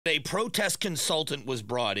a protest consultant was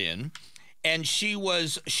brought in, and she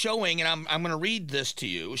was showing, and I'm going to read this to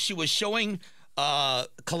you. She was showing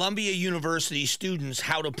Columbia University students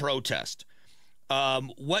how to protest.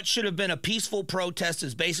 What should have been a peaceful protest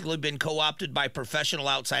has basically been co-opted by professional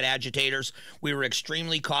outside agitators. We were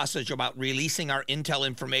extremely cautious about releasing our intel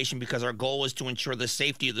information because our goal was to ensure the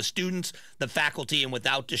safety of the students, the faculty, and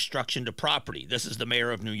without destruction to property. This is the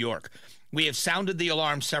mayor of New York. We have sounded the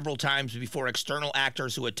alarm several times before external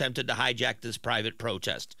actors who attempted to hijack this private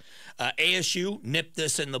protest. ASU nipped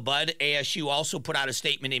this in the bud. ASU also put out a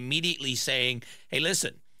statement immediately saying, hey,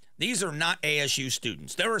 listen, these are not ASU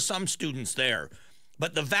students. There are some students there,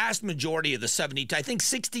 but the vast majority of the I think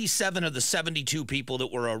 67 of the 72 people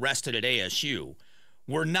that were arrested at ASU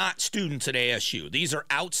were not students at ASU. These are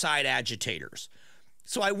outside agitators.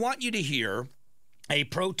 So I want you to hear a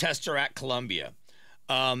protester at Columbia.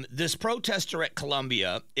 This protester at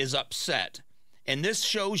Columbia is upset. And this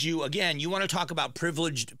shows you, again, you want to talk about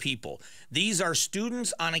privileged people. These are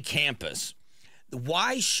students on a campus.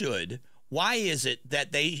 Why is it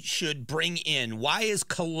that they should bring in, why is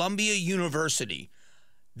Columbia University,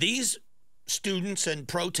 these students and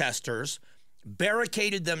protesters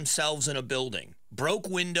barricaded themselves in a building, broke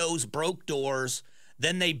windows, broke doors,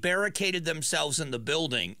 then they barricaded themselves in the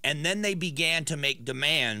building, and then they began to make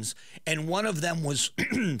demands, and one of them was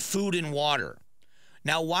food and water.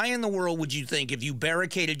 Now, why in the world would you think if you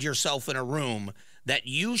barricaded yourself in a room that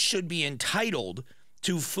you should be entitled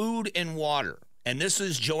to food and water? And this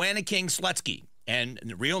is Joanna King Slutsky, and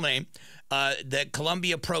the real name, the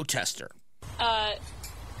Columbia protester.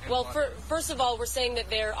 Well, first of all, we're saying that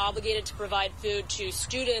they're obligated to provide food to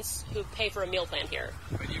students who pay for a meal plan here.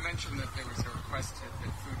 But you mentioned that there was a request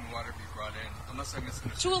that food and water be brought in, unless I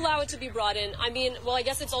misunderstood. To allow it to be brought in. I mean, well, I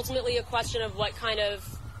guess it's ultimately a question of what kind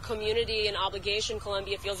of community and obligation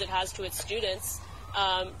Columbia feels it has to its students.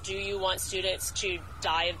 Do you want students to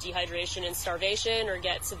die of dehydration and starvation or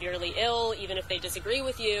get severely ill, even if they disagree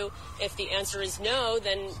with you? If the answer is no,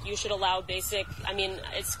 then you should allow basic, I mean,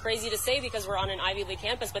 it's crazy to say because we're on an Ivy League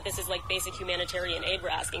campus, but this is like basic humanitarian aid we're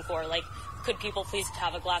asking for. Like, could people please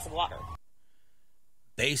have a glass of water?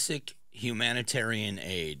 Basic humanitarian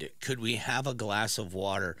aid. Could we have a glass of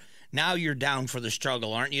water? Now you're down for the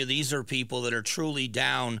struggle, aren't you? These are people that are truly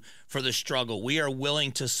down for the struggle. We are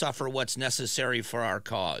willing to suffer what's necessary for our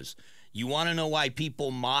cause. You want to know why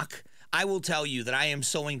people mock? I will tell you that I am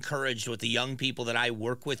so encouraged with the young people that I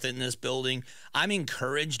work with in this building. I'm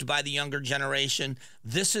encouraged by the younger generation.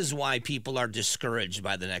 This is why people are discouraged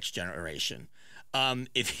by the next generation.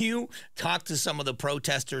 If you talk to some of the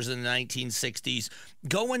protesters in the 1960s,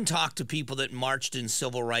 go and talk to people that marched in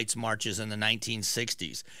civil rights marches in the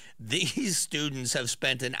 1960s. These students have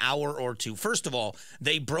spent an hour or two. First of all,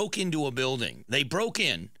 they broke into a building. They broke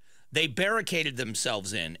in. They barricaded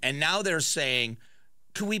themselves in. And now they're saying,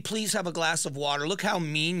 could we please have a glass of water? Look how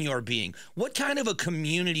mean you're being. What kind of a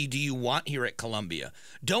community do you want here at Columbia?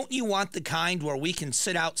 Don't you want the kind where we can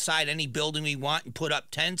sit outside any building we want and put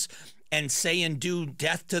up tents and say and do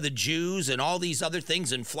death to the Jews and all these other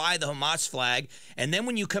things and fly the Hamas flag? And then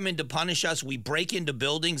when you come in to punish us, we break into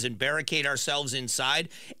buildings and barricade ourselves inside,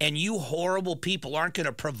 and you horrible people aren't going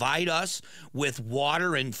to provide us with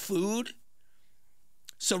water and food?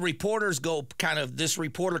 So reporters go this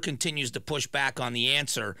reporter continues to push back on the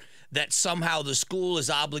answer that somehow the school is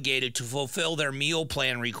obligated to fulfill their meal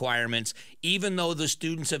plan requirements, even though the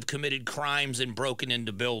students have committed crimes and broken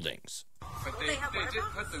into buildings. But they did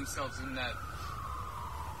put themselves in that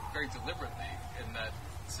very deliberately, in that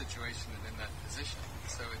situation and in that position.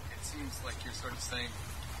 So it seems like you're sort of saying,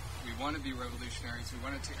 we want to be revolutionaries, we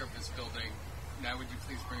want to take over this building, now would you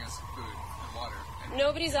please bring us food and water? And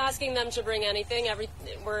nobody's asking them to bring anything.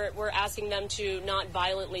 We're asking them to not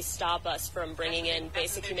violently stop us from bringing in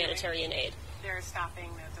basic humanitarian aid. They're stopping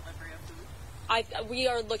the delivery of food? We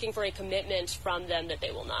are looking for a commitment from them that they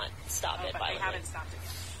will not stop it but violently. They haven't stopped it yet.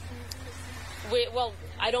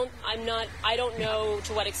 I don't know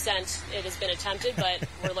to what extent it has been attempted, but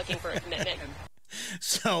we're looking for a commitment.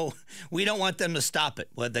 So we don't want them to stop it.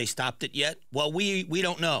 Well, they stopped it yet? Well, we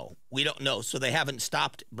don't know. We don't know. So they haven't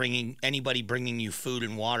stopped bringing you food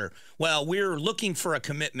and water. Well, we're looking for a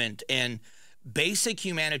commitment and basic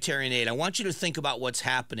humanitarian aid. I want you to think about what's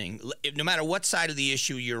happening, no matter what side of the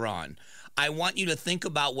issue you're on. I want you to think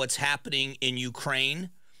about what's happening in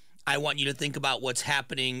Ukraine. I want you to think about what's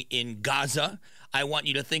happening in Gaza. I want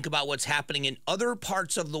you to think about what's happening in other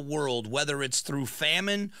parts of the world, whether it's through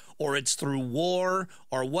famine or it's through war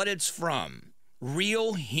or what it's from.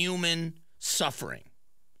 Real human suffering.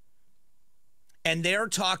 And they're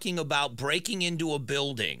talking about breaking into a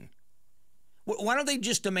building. Why don't they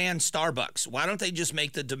just demand Starbucks? Why don't they just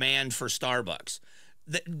make the demand for Starbucks?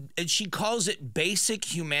 And she calls it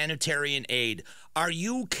basic humanitarian aid. Are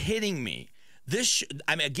you kidding me? This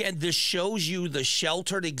shows you the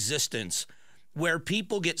sheltered existence where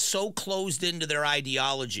people get so closed into their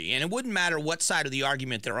ideology, and it wouldn't matter what side of the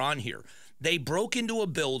argument they're on here. They broke into a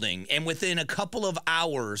building and within a couple of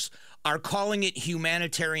hours are calling it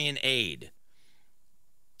humanitarian aid.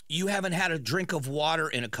 You haven't had a drink of water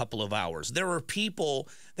in a couple of hours. There are people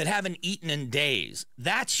that haven't eaten in days.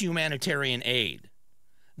 That's humanitarian aid.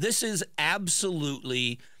 This is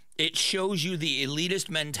absolutely, it shows you the elitist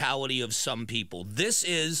mentality of some people.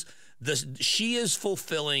 She is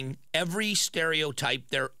fulfilling every stereotype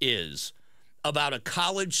there is about a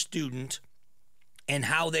college student and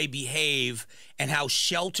how they behave and how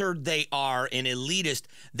sheltered they are and elitist.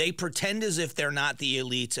 They pretend as if they're not the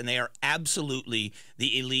elites, and they are absolutely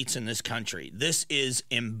the elites in this country. This is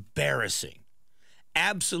embarrassing.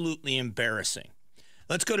 Absolutely embarrassing.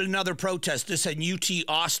 Let's go to another protest. This is UT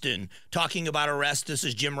Austin talking about arrest. This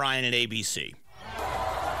is Jim Ryan at ABC.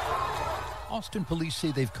 Austin police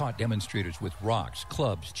say they've caught demonstrators with rocks,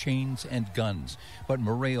 clubs, chains, and guns. But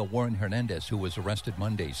Maria Warren Hernandez, who was arrested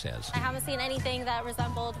Monday, says, I haven't seen anything that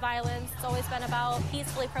resembled violence. It's always been about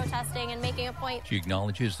peacefully protesting and making a point. She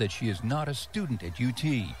acknowledges that she is not a student at UT.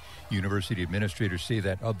 University administrators say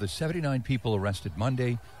that of the 79 people arrested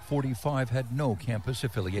Monday, 45 had no campus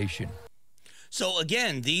affiliation. So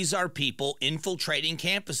again, these are people infiltrating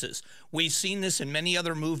campuses. We've seen this in many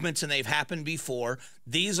other movements, and they've happened before.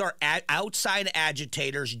 These are outside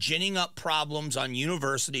agitators ginning up problems on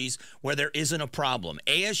universities where there isn't a problem.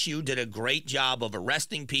 ASU did a great job of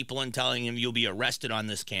arresting people and telling them you'll be arrested on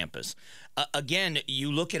this campus. Again, you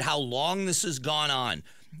look at how long this has gone on.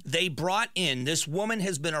 They brought in, this woman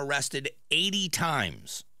has been arrested 80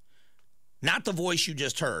 times. Not the voice you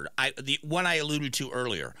just heard, the one I alluded to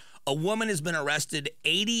earlier. A woman has been arrested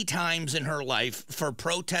 80 times in her life for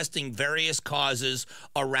protesting various causes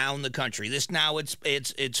around the country. This now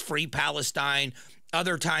it's free Palestine.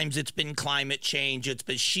 Other times it's been climate change.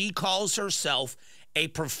 She calls herself a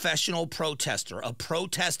professional protester, a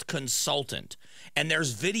protest consultant. And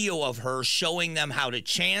there's video of her showing them how to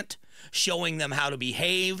chant, showing them how to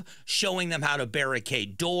behave, showing them how to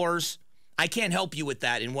barricade doors. I can't help you with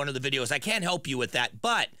that in one of the videos. I can't help you with that,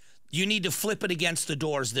 but you need to flip it against the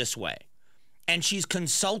doors this way. And she's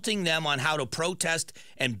consulting them on how to protest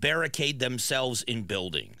and barricade themselves in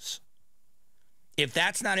buildings. If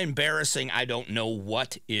that's not embarrassing, I don't know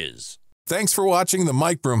what is. Thanks for watching The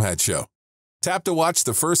Mike Broomhead Show. Tap to watch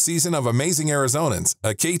the first season of Amazing Arizonans,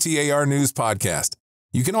 a KTAR News podcast.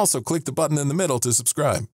 You can also click the button in the middle to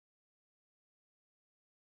subscribe.